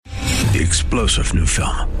The explosive new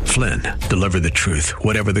film, Flynn, deliver the truth,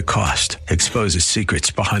 whatever the cost. Exposes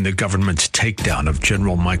secrets behind the government's takedown of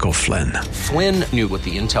General Michael Flynn. Flynn knew what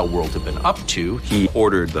the intel world had been up to. He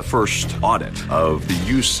ordered the first audit of the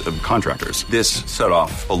use of contractors. This set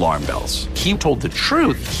off alarm bells. He told the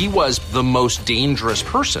truth. He was the most dangerous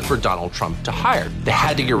person for Donald Trump to hire. They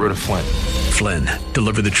had to get rid of Flynn. Flynn,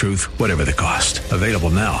 deliver the truth, whatever the cost. Available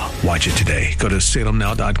now. Watch it today. Go to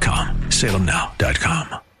salemnow.com.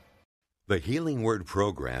 salemnow.com. The Healing Word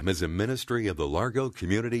program is a ministry of the Largo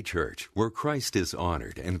Community Church where Christ is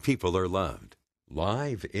honored and people are loved.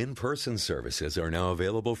 Live in-person services are now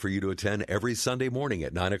available for you to attend every Sunday morning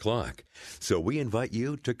at 9 o'clock. So we invite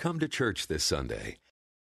you to come to church this Sunday.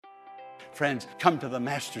 Friends, come to the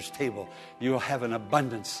Master's table. You'll have an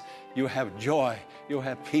abundance. You'll have joy. You'll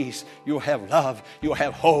have peace. You'll have love. You'll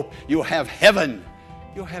have hope. You'll have heaven.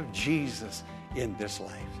 You'll have Jesus in this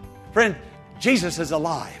life. Friend, Jesus is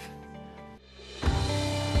alive.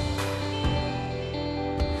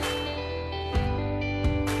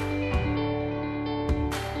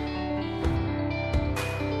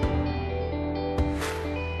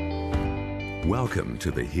 Welcome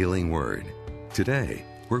to the Healing Word. Today,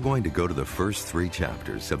 we're going to go to the first 3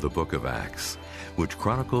 chapters of the book of Acts, which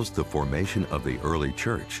chronicles the formation of the early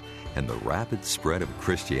church and the rapid spread of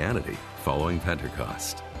Christianity following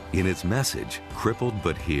Pentecost. In its message, Crippled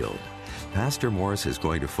but Healed, Pastor Morris is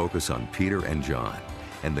going to focus on Peter and John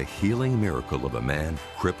and the healing miracle of a man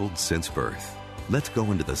crippled since birth. Let's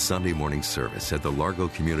go into the Sunday morning service at the Largo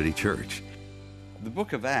Community Church. The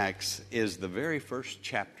book of Acts is the very first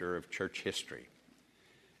chapter of church history.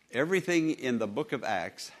 Everything in the book of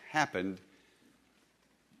Acts happened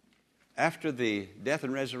after the death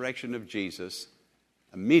and resurrection of Jesus.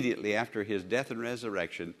 Immediately after his death and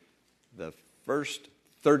resurrection, the first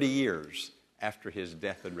 30 years after his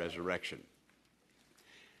death and resurrection.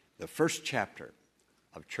 The first chapter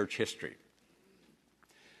of church history.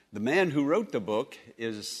 The man who wrote the book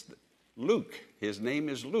is Luke. His name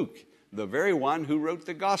is Luke, the very one who wrote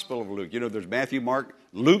the Gospel of Luke. You know, there's Matthew, Mark,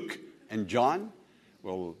 Luke, and John.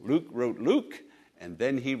 Well, Luke wrote Luke, and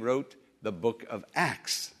then he wrote the book of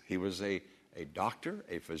Acts. He was a doctor,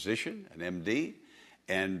 a physician, an MD.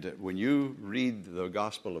 And when you read the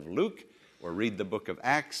Gospel of Luke or read the book of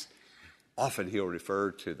Acts, often he'll refer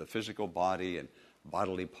to the physical body and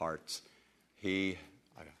bodily parts. He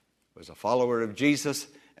was a follower of Jesus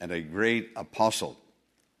and a great apostle.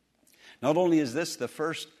 Not only is this the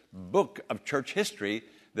first book of church history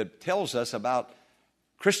that tells us about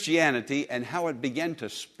Christianity and how it began to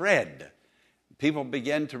spread. People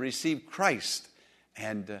began to receive Christ,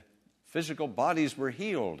 and physical bodies were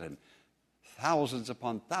healed, and thousands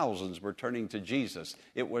upon thousands were turning to Jesus.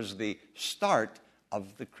 It was the start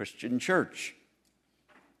of the Christian church.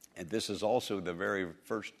 And this is also the very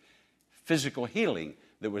first physical healing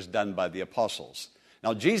that was done by the apostles.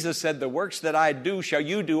 Now, Jesus said, "The works that I do shall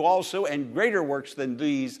you do also, and greater works than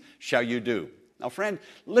these shall you do." Now, friend,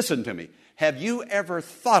 listen to me. Have you ever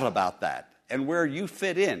thought about that and where you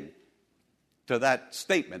fit in to that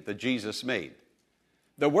statement that Jesus made?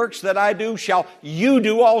 The works that I do shall you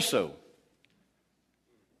do also.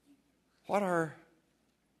 What are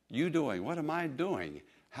you doing? What am I doing?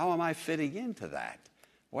 How am I fitting into that?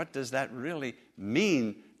 What does that really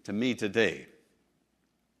mean to me today?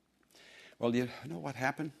 Well, you know what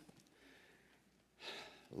happened?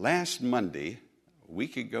 Last Monday, a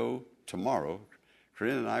week ago tomorrow,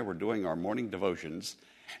 Corinne and I were doing our morning devotions,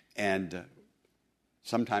 and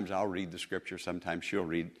sometimes I'll read the scripture, sometimes she'll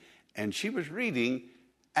read, and she was reading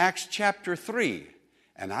Acts chapter 3,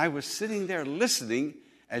 and I was sitting there listening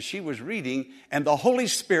as she was reading, and the Holy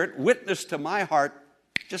Spirit witnessed to my heart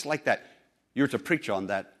just like that. You're to preach on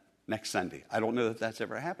that next Sunday. I don't know that that's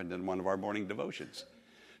ever happened in one of our morning devotions.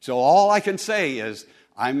 So all I can say is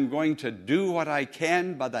I'm going to do what I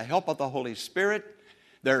can by the help of the Holy Spirit.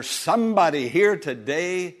 There's somebody here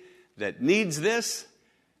today that needs this.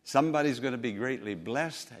 Somebody's going to be greatly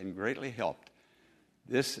blessed and greatly helped.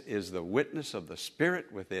 This is the witness of the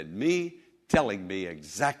Spirit within me telling me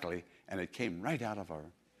exactly, and it came right out of our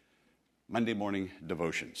Monday morning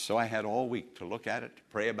devotions. So I had all week to look at it, to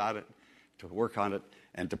pray about it, to work on it,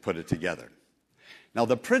 and to put it together. Now,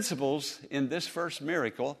 the principles in this first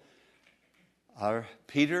miracle are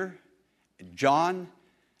Peter, John,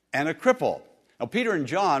 and a cripple. Now, Peter and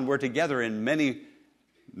John were together in many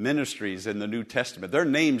ministries in the New Testament. Their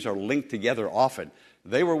names are linked together often.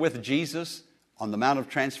 They were with Jesus on the Mount of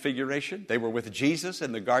Transfiguration. They were with Jesus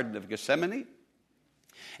in the Garden of Gethsemane.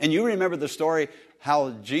 And you remember the story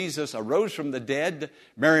how Jesus arose from the dead.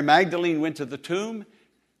 Mary Magdalene went to the tomb.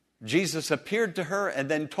 Jesus appeared to her and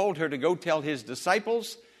then told her to go tell his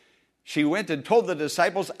disciples she went and told the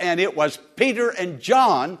disciples, and it was Peter and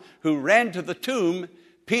John who ran to the tomb.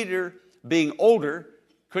 Peter, being older,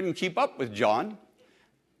 couldn't keep up with John.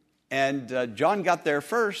 And John got there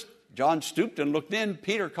first. John stooped and looked in.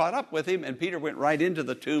 Peter caught up with him, and Peter went right into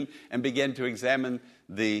the tomb and began to examine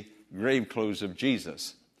the grave clothes of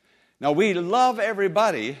Jesus. Now, we love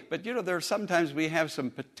everybody, but there are sometimes we have some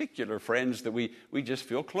particular friends that we just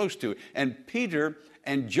feel close to. And Peter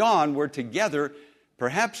and John were together,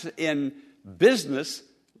 perhaps in business,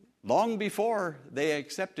 long before they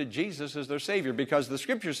accepted Jesus as their Savior, because the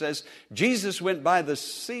Scripture says Jesus went by the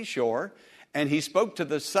seashore and he spoke to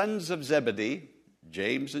the sons of Zebedee,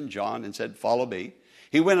 James and John, and said, "Follow me."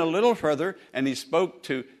 He went a little further and he spoke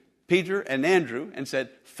to Peter and Andrew and said,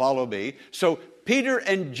 "Follow me." So Peter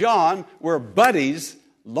and John were buddies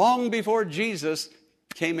long before Jesus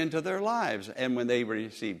came into their lives. And when they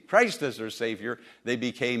received Christ as their Savior, they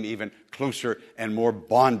became even closer and more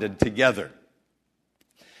bonded together.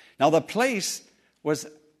 Now, the place was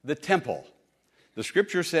the temple. The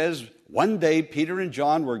Scripture says one day Peter and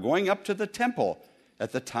John were going up to the temple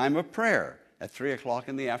at the time of prayer at 3 o'clock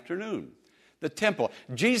in the afternoon. The temple.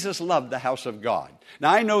 Jesus loved the house of God.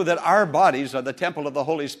 Now, I know that our bodies are the temple of the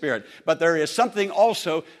Holy Spirit, but there is something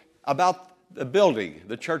also about the building,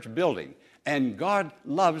 the church building. And God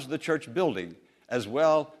loves the church building as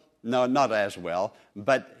well. No, not as well,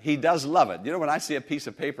 but He does love it. When I see a piece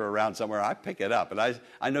of paper around somewhere, I pick it up, and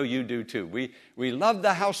I know you do too. We love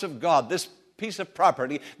the house of God, this piece of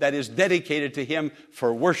property that is dedicated to Him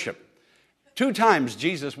for worship. 2 times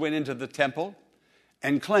Jesus went into the temple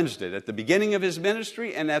and cleansed it, at the beginning of His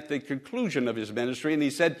ministry and at the conclusion of His ministry. And He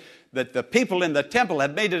said that the people in the temple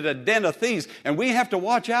had made it a den of thieves. And we have to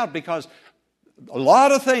watch out, because a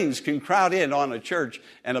lot of things can crowd in on a church,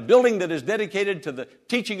 and a building that is dedicated to the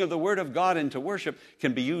teaching of the Word of God and to worship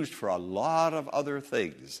can be used for a lot of other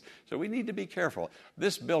things. So we need to be careful.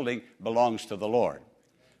 This building belongs to the Lord.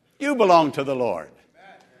 You belong to the Lord.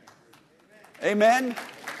 Amen?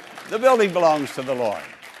 The building belongs to the Lord.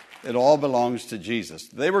 It all belongs to Jesus.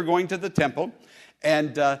 They were going to the temple,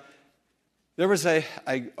 and there was a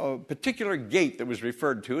particular gate that was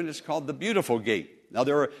referred to, and it's called the Beautiful Gate. Now,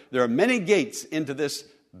 there are many gates into this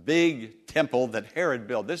big temple that Herod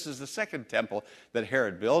built. This is the second temple that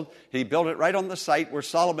Herod built. He built it right on the site where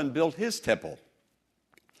Solomon built his temple.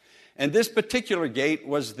 And this particular gate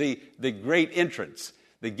was the great entrance.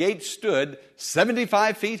 The gate stood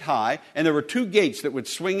 75 feet high, and there were 2 gates that would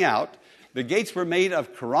swing out. The gates were made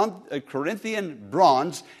of Corinthian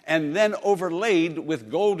bronze and then overlaid with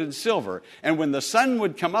gold and silver. And when the sun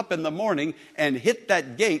would come up in the morning and hit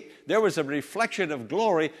that gate, there was a reflection of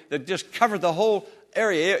glory that just covered the whole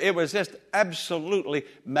area. It was just absolutely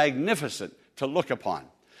magnificent to look upon.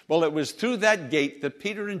 Well, it was through that gate that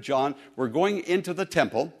Peter and John were going into the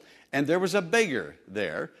temple, and there was a beggar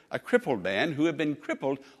there, a crippled man who had been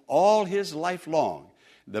crippled all his life long.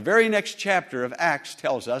 The very next chapter of Acts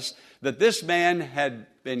tells us that this man had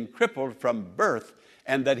been crippled from birth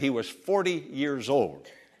and that he was 40 years old.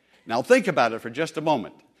 Now think about it for just a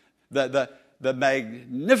moment. The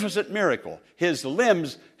magnificent miracle. His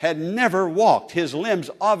limbs had never walked. His limbs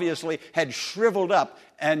obviously had shriveled up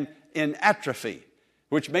and in atrophy,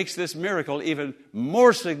 which makes this miracle even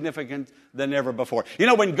more significant than ever before.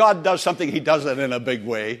 When God does something, He does it in a big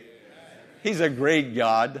way. He's a great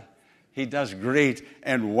God. He does great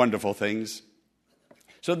and wonderful things.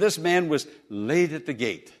 So this man was laid at the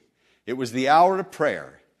gate. It was the hour of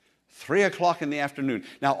prayer, 3 o'clock in the afternoon.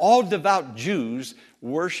 Now, all devout Jews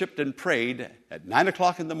worshiped and prayed at 9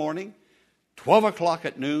 o'clock in the morning, 12 o'clock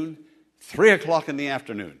at noon, 3 o'clock in the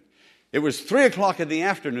afternoon. It was 3 o'clock in the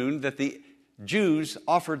afternoon that the Jews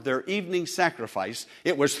offered their evening sacrifice.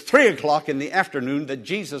 It was 3 o'clock in the afternoon that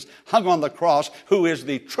Jesus hung on the cross, who is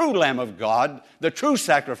the true Lamb of God, the true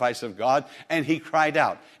sacrifice of God, and He cried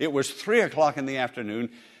out. It was 3 o'clock in the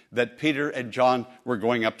afternoon that Peter and John were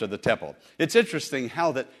going up to the temple. It's interesting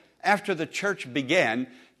how that after the church began,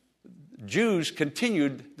 Jews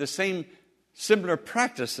continued the same similar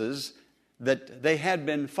practices that they had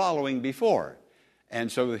been following before.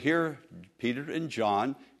 And so here, Peter and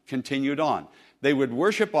John continued on. They would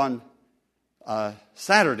worship on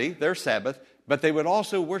Saturday, their Sabbath, but they would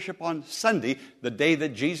also worship on Sunday, the day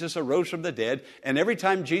that Jesus arose from the dead. And every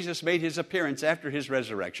time Jesus made His appearance after His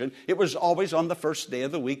resurrection, it was always on the first day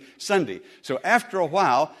of the week, Sunday. So after a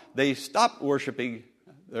while, they stopped worshiping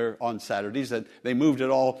there on Saturdays, and they moved it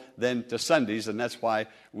all then to Sundays, and that's why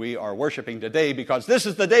we are worshiping today, because this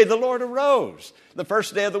is the day the Lord arose, the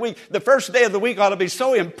first day of the week. The first day of the week ought to be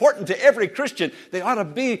so important to every Christian. They ought to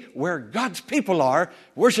be where God's people are,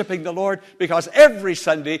 worshiping the Lord, because every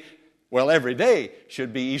Sunday Well, every day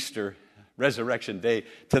should be Easter, Resurrection Day,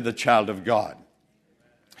 to the child of God.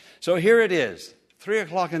 So here it is, 3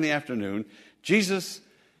 o'clock in the afternoon. Jesus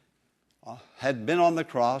had been on the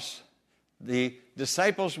cross. The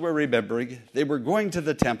disciples were remembering. They were going to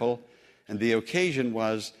the temple, and the occasion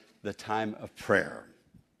was the time of prayer.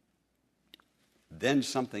 Then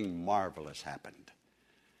something marvelous happened.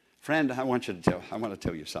 Friend, I want to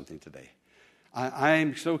tell you something today.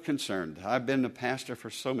 I'm so concerned. I've been a pastor for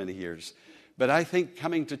so many years, but I think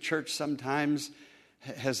coming to church sometimes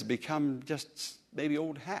has become just maybe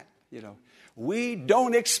old hat, you know. We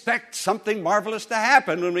don't expect something marvelous to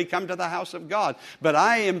happen when we come to the house of God. But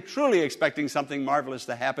I am truly expecting something marvelous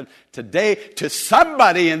to happen today to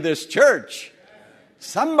somebody in this church.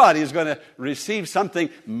 Somebody is going to receive something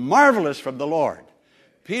marvelous from the Lord.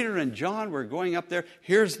 Peter and John were going up there.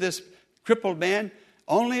 Here's this crippled man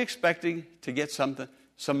only expecting to get some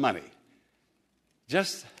money.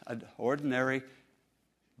 Just an ordinary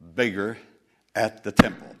beggar at the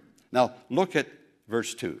temple. Now look at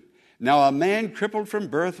verse 2. Now a man crippled from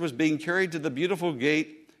birth was being carried to the beautiful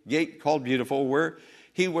gate called Beautiful, where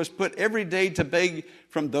he was put every day to beg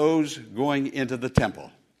from those going into the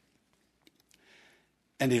temple.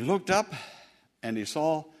 And he looked up and he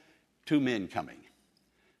saw two men coming,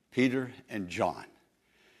 Peter and John.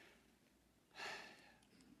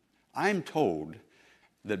 I'm told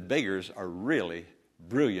that beggars are really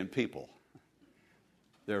brilliant people.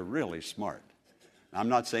 They're really smart. I'm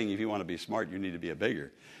not saying if you want to be smart, you need to be a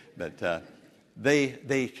beggar. But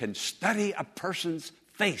they can study a person's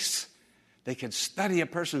face. They can study a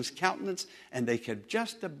person's countenance, and they can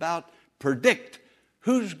just about predict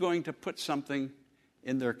who's going to put something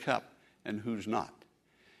in their cup and who's not.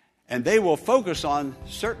 And they will focus on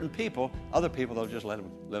certain people. Other people, they'll just let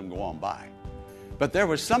them go on by. But there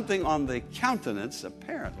was something on the countenance,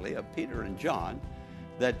 apparently, of Peter and John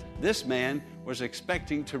that this man was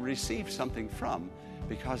expecting to receive something from,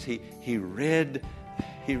 because he read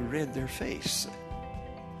their face.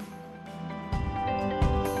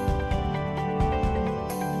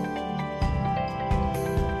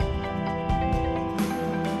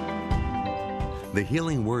 The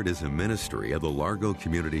Healing Word is a ministry of the Largo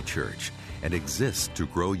Community Church and exists to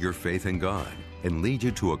grow your faith in God and lead you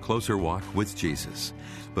to a closer walk with Jesus.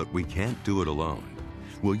 But we can't do it alone.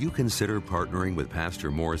 Will you consider partnering with Pastor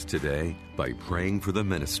Morris today by praying for the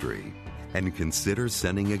ministry? And consider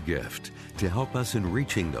sending a gift to help us in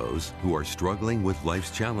reaching those who are struggling with life's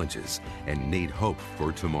challenges and need hope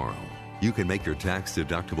for tomorrow. You can make your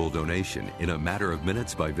tax-deductible donation in a matter of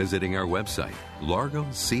minutes by visiting our website,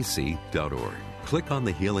 largocc.org. Click on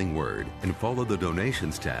the Healing Word and follow the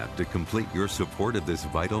Donations tab to complete your support of this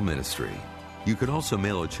vital ministry. You can also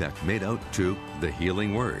mail a check made out to The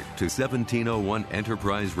Healing Word to 1701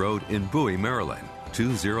 Enterprise Road in Bowie, Maryland,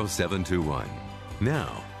 20721.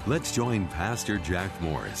 Now, let's join Pastor Jack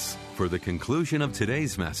Morris for the conclusion of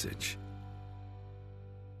today's message.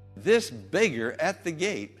 This beggar at the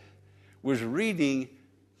gate was reading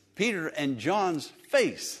Peter and John's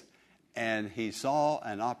face, and he saw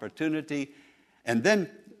an opportunity. And then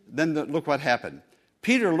look what happened.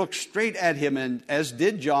 Peter looked straight at him, and as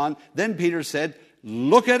did John. Then Peter said,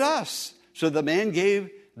 "Look at us." So the man gave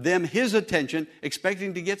them his attention,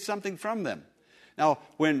 expecting to get something from them. Now,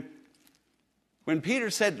 when Peter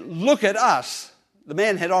said, "Look at us," the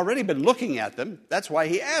man had already been looking at them. That's why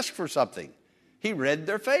he asked for something. He read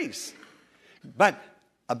their face. But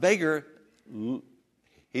a beggar,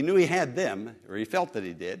 he knew he had them, or he felt that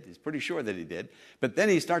he did. He's pretty sure that he did. But then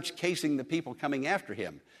he starts casing the people coming after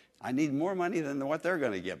him. I need more money than what they're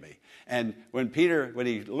going to give me. And when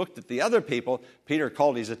he looked at the other people, Peter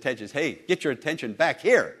called his attention. Hey, get your attention back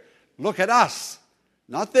here. Look at us.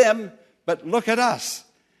 Not them, but look at us.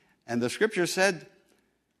 And the scripture said,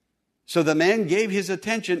 so the man gave his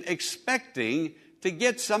attention expecting to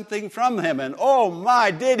get something from him. And oh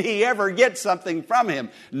my, did he ever get something from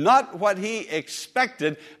him. Not what he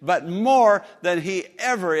expected, but more than he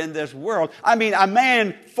ever in this world. I mean, a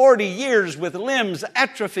man 40 years with limbs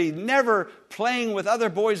atrophied, never playing with other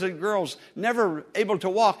boys and girls, never able to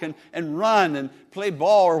walk and run and play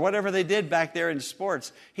ball or whatever they did back there in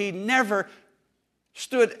sports. He never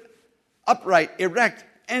stood upright, erect,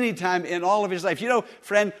 anytime in all of his life. You know,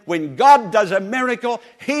 friend, when God does a miracle,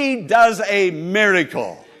 He does a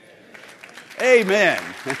miracle. Amen.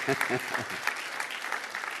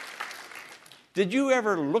 Did you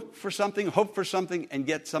ever look for something, hope for something, and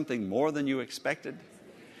get something more than you expected?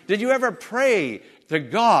 Did you ever pray to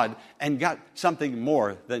God and got something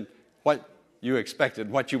more than what you expected,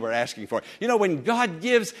 what you were asking for? You know, when God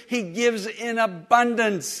gives, He gives in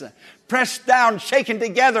abundance, pressed down, shaken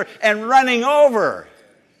together, and running over.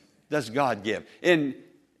 does God give. In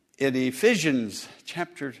Ephesians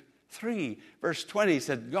chapter 3, verse 20, it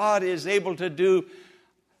said, God is able to do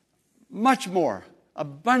much more,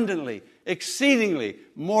 abundantly, exceedingly,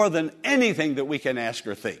 more than anything that we can ask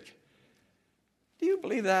or think. Do you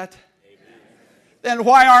believe that? Amen. Then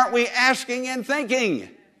why aren't we asking and thinking?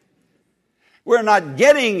 We're not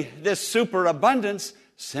getting this superabundance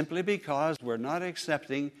simply because we're not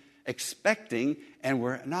expecting, and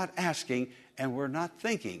we're not asking, and we're not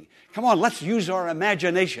thinking. Come on, let's use our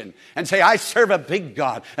imagination and say, I serve a big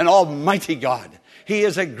God, an almighty God. He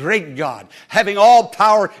is a great God, having all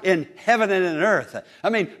power in heaven and in earth.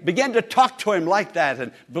 I mean, begin to talk to Him like that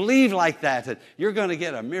and believe like that, and you're going to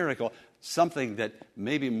get a miracle, something that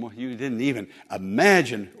maybe you didn't even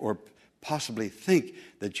imagine or possibly think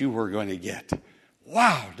that you were going to get.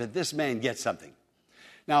 Wow, did this man get something?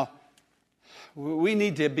 Now, we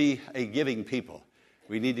need to be a giving people.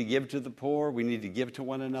 We need to give to the poor. We need to give to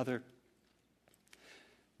one another.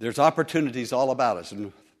 There's opportunities all about us.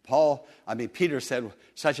 And Peter said,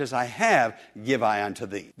 such as I have, give I unto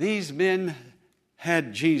thee. These men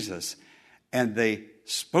had Jesus, and they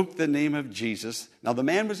spoke the name of Jesus. Now, the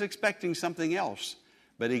man was expecting something else,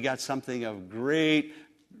 but he got something of great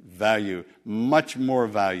value, much more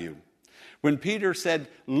value. When Peter said,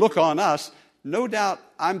 look on us, no doubt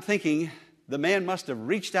I'm thinking the man must have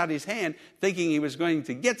reached out his hand thinking he was going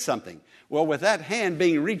to get something. Well, with that hand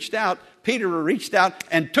being reached out, Peter reached out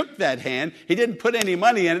and took that hand. He didn't put any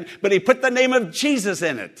money in it, but he put the name of Jesus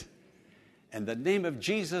in it. And the name of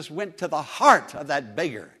Jesus went to the heart of that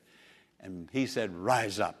beggar. And he said,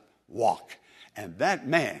 rise up, walk. And that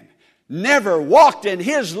man never walked in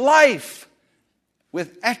his life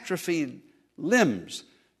with atrophied limbs,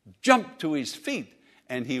 jumped to his feet,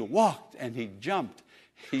 and he walked and he jumped.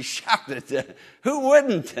 He shouted, who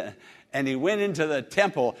wouldn't? And he went into the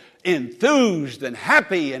temple enthused and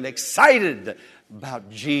happy and excited about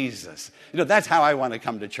Jesus. You know, that's how I want to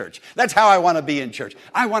come to church. That's how I want to be in church.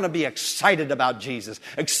 I want to be excited about Jesus,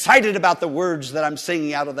 excited about the words that I'm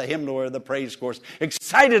singing out of the hymnal or the praise course,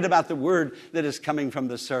 excited about the word that is coming from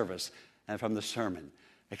the service and from the sermon.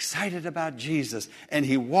 Excited about Jesus. And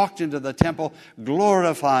he walked into the temple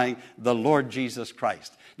glorifying the Lord Jesus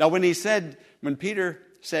Christ. Now, when Peter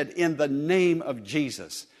said, in the name of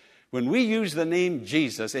Jesus, when we use the name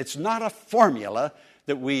Jesus, it's not a formula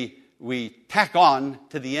that we tack on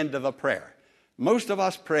to the end of a prayer. Most of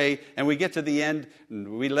us pray and we get to the end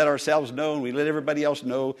and we let ourselves know and we let everybody else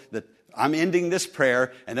know that I'm ending this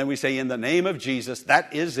prayer, and then we say, in the name of Jesus,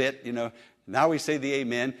 that is it, you know. Now we say the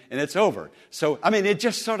amen, and it's over. So, it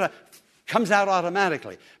just sort of comes out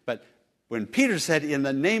automatically. But when Peter said, in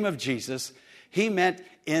the name of Jesus, he meant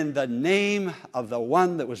in the name of the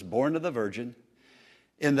one that was born of the Virgin,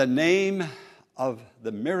 in the name of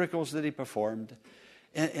the miracles that he performed,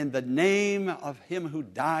 in the name of him who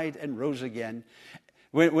died and rose again.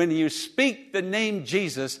 When you speak the name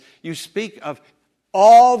Jesus, you speak of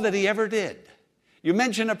all that he ever did. You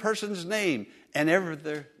mention a person's name, and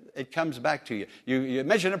it comes back to you. You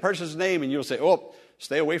mention a person's name and you'll say, oh,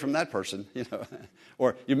 stay away from that person. You know.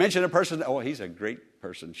 Or you mention a person, oh, he's a great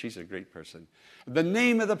person. She's a great person. The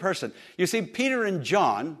name of the person. You see, Peter and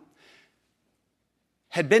John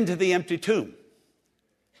had been to the empty tomb.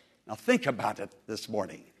 Now think about it this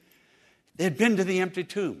morning. They had been to the empty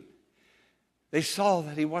tomb. They saw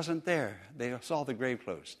that he wasn't there. They saw the grave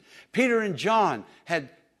closed. Peter and John had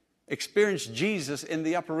experienced Jesus in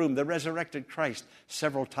the upper room, the resurrected Christ,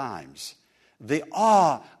 several times. The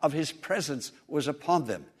awe of his presence was upon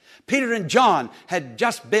them. Peter and John had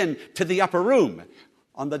just been to the upper room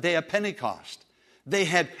on the day of Pentecost. They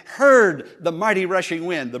had heard the mighty rushing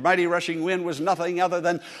wind. The mighty rushing wind was nothing other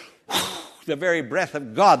than the very breath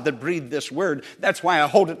of God that breathed this word. That's why I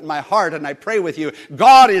hold it in my heart and I pray with you.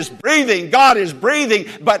 God is breathing. God is breathing.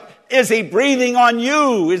 But is he breathing on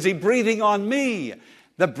you? Is he breathing on me?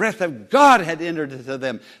 The breath of God had entered into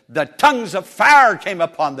them. The tongues of fire came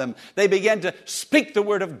upon them. They began to speak the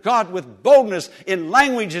word of God with boldness in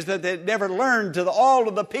languages that they'd never learned to all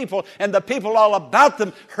of the people. And the people all about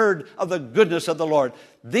them heard of the goodness of the Lord.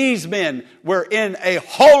 These men were in a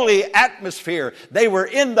holy atmosphere. They were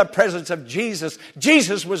in the presence of Jesus.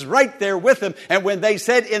 Jesus was right there with them. And when they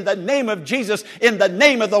said, in the name of Jesus, in the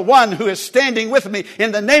name of the one who is standing with me,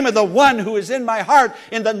 in the name of the one who is in my heart,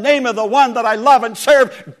 in the name of the one that I love and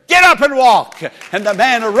serve, get up and walk. And the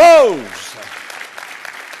man arose.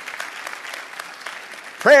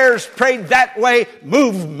 Prayers prayed that way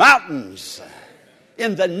move mountains.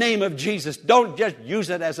 In the name of Jesus. Don't just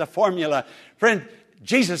use it as a formula. Friend,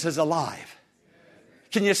 Jesus is alive.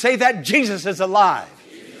 Can you say that? Jesus is alive.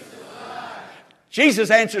 Jesus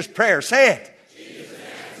answers prayer. Say it.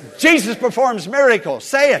 Jesus performs miracles.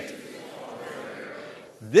 Say it.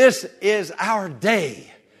 This is our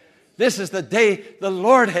day. This is the day the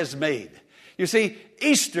Lord has made. You see,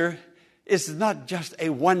 Easter is not just a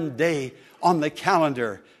one-day on the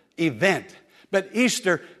calendar event, but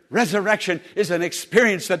Easter resurrection is an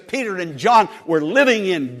experience that Peter and John were living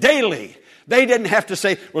in daily. They didn't have to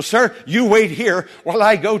say, well, sir, you wait here while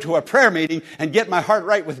I go to a prayer meeting and get my heart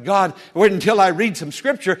right with God. Wait until I read some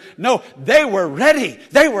scripture. No, they were ready.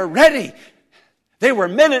 They were ready. They were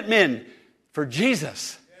Minutemen for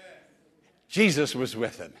Jesus. Jesus was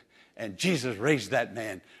with them, and Jesus raised that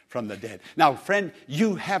man from the dead. Now, friend,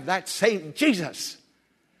 you have that same Jesus.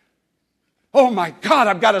 Oh, my God,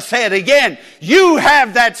 I've got to say it again. You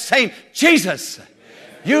have that same Jesus.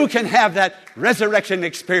 You can have that resurrection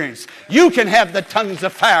experience. You can have the tongues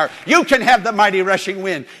of fire. You can have the mighty rushing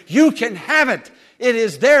wind. You can have it. It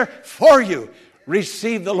is there for you.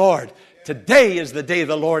 Receive the Lord. Today is the day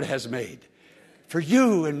the Lord has made. For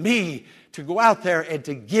you and me to go out there and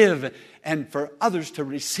to give and for others to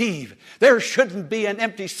receive. There shouldn't be an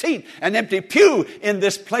empty seat, an empty pew in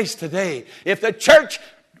this place today. If the church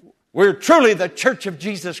were truly the church of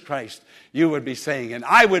Jesus Christ, you would be saying, and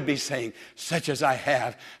I would be saying, such as I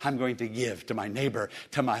have, I'm going to give to my neighbor,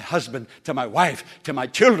 to my husband, to my wife, to my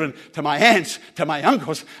children, to my aunts, to my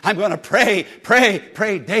uncles. I'm going to pray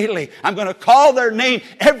daily. I'm going to call their name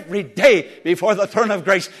every day before the throne of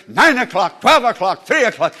grace. 9 o'clock, 12 o'clock, 3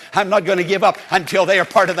 o'clock. I'm not going to give up until they are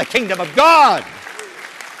part of the kingdom of God.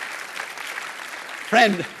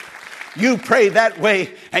 Friend, you pray that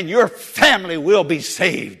way and your family will be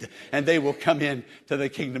saved and they will come in to the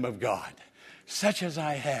kingdom of God. Such as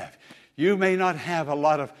I have. You may not have a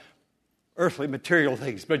lot of earthly material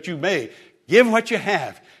things, but you may give what you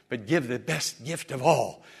have, but give the best gift of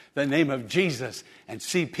all, the name of Jesus, and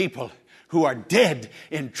see people who are dead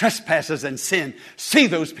in trespasses and sin. See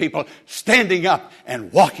those people standing up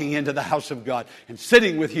and walking into the house of God and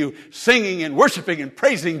sitting with you, singing and worshiping and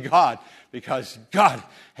praising God, because God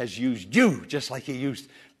has used you just like He used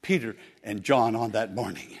Peter and John on that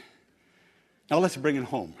morning. Now let's bring it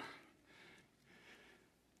home.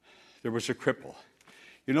 There was a cripple.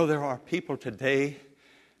 You know, there are people today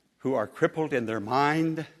who are crippled in their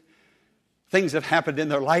mind. Things have happened in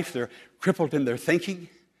their life. They're crippled in their thinking.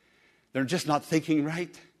 They're just not thinking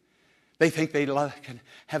right. They think they can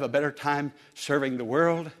have a better time serving the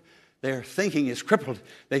world. Their thinking is crippled.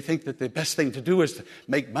 They think that the best thing to do is to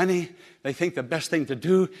make money. They think the best thing to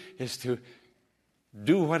do is to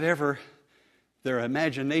do whatever their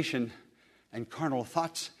imagination and carnal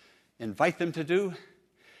thoughts invite them to do.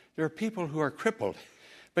 There are people who are crippled.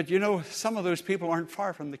 But you know, some of those people aren't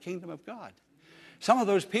far from the kingdom of God. Some of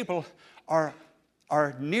those people are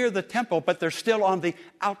near the temple, but they're still on the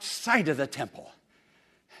outside of the temple.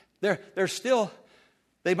 They're still,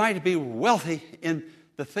 they might be wealthy in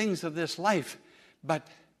the things of this life, but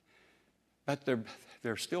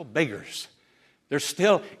they're still beggars. They're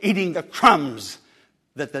still eating the crumbs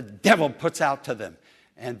that the devil puts out to them.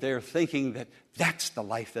 And they're thinking that that's the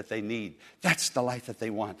life that they need. That's the life that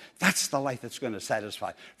they want. That's the life that's going to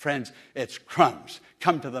satisfy. Friends, it's crumbs.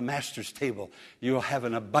 Come to the Master's table. You'll have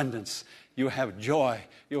an abundance. You'll have joy.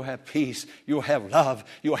 You'll have peace. You'll have love.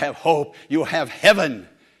 You'll have hope. You'll have heaven.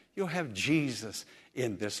 You'll have Jesus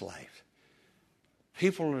in this life.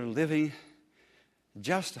 People are living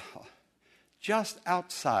just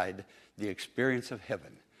outside the experience of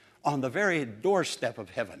heaven. On the very doorstep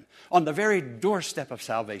of heaven, on the very doorstep of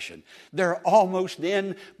salvation. They're almost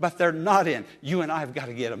in, but they're not in. You and I have got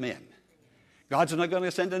to get them in. God's not going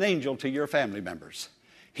to send an angel to your family members.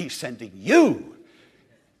 He's sending you.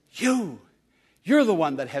 You. You're the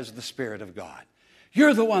one that has the Spirit of God.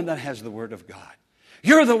 You're the one that has the Word of God.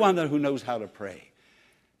 You're the one who knows how to pray.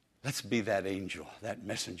 Let's be that angel, that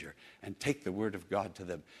messenger, and take the Word of God to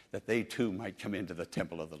them, that they too might come into the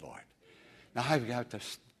temple of the Lord. Now I've got to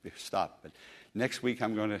stop, but next week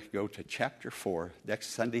I'm going to go to chapter 4. Next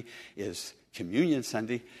Sunday is Communion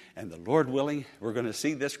Sunday, and the Lord willing, we're going to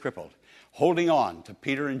see this crippled holding on to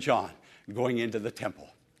Peter and John going into the temple.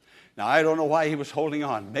 Now I don't know why he was holding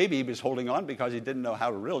on. Maybe he was holding on because he didn't know how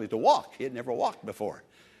to walk. He had never walked before.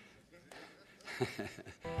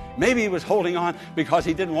 Maybe he was holding on because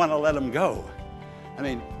he didn't want to let them go. I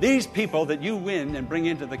mean, these people that you win and bring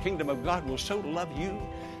into the kingdom of God will so love you,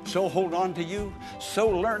 so hold on to you, so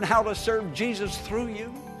learn how to serve Jesus through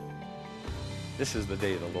you. This is the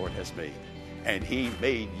day the Lord has made, and He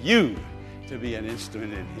made you to be an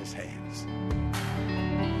instrument in His hands.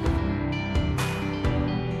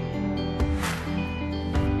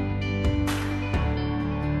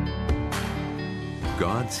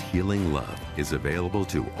 God's healing love is available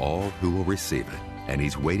to all who will receive it. and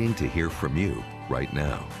He's waiting to hear from you right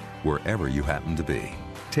now, wherever you happen to be.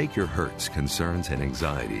 Take your hurts, concerns, and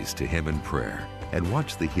anxieties to Him in prayer and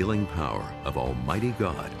watch the healing power of Almighty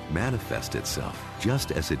God manifest itself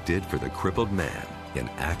just as it did for the crippled man in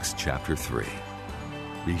Acts chapter 3.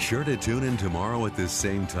 Be sure to tune in tomorrow at this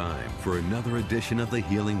same time for another edition of the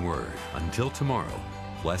Healing Word. Until tomorrow,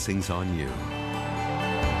 blessings on you.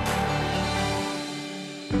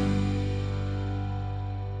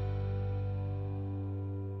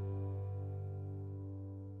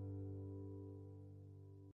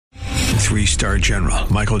 Three-star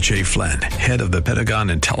General Michael J. Flynn, head of the Pentagon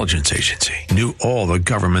Intelligence Agency, knew all the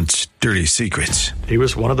government's dirty secrets. He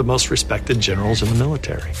was one of the most respected generals in the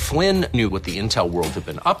military. Flynn knew what the intel world had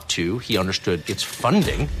been up to. He understood its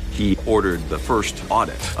funding. He ordered the first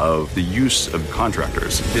audit of the use of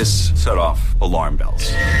contractors. This set off alarm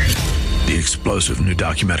bells. The explosive new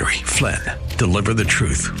documentary, Flynn, Deliver the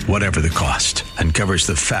Truth, Whatever the Cost, uncovers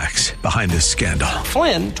the facts behind this scandal.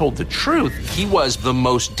 Flynn told the truth. He was the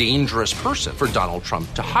most dangerous person for Donald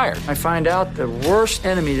Trump to hire. I find out the worst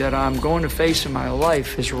enemy that I'm going to face in my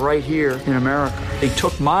life is right here in America. They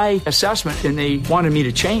took my assessment and they wanted me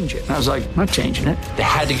to change it. And I was like, I'm not changing it. They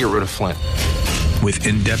had to get rid of Flynn. With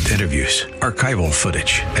in-depth interviews, archival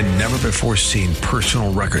footage, and never-before-seen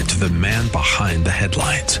personal records of the man behind the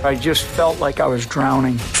headlines. I just felt like I was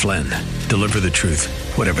drowning. Flynn, Deliver the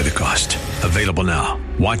Truth, Whatever the Cost. Available now.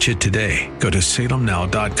 Watch it today. Go to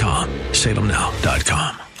salemnow.com.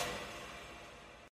 salemnow.com.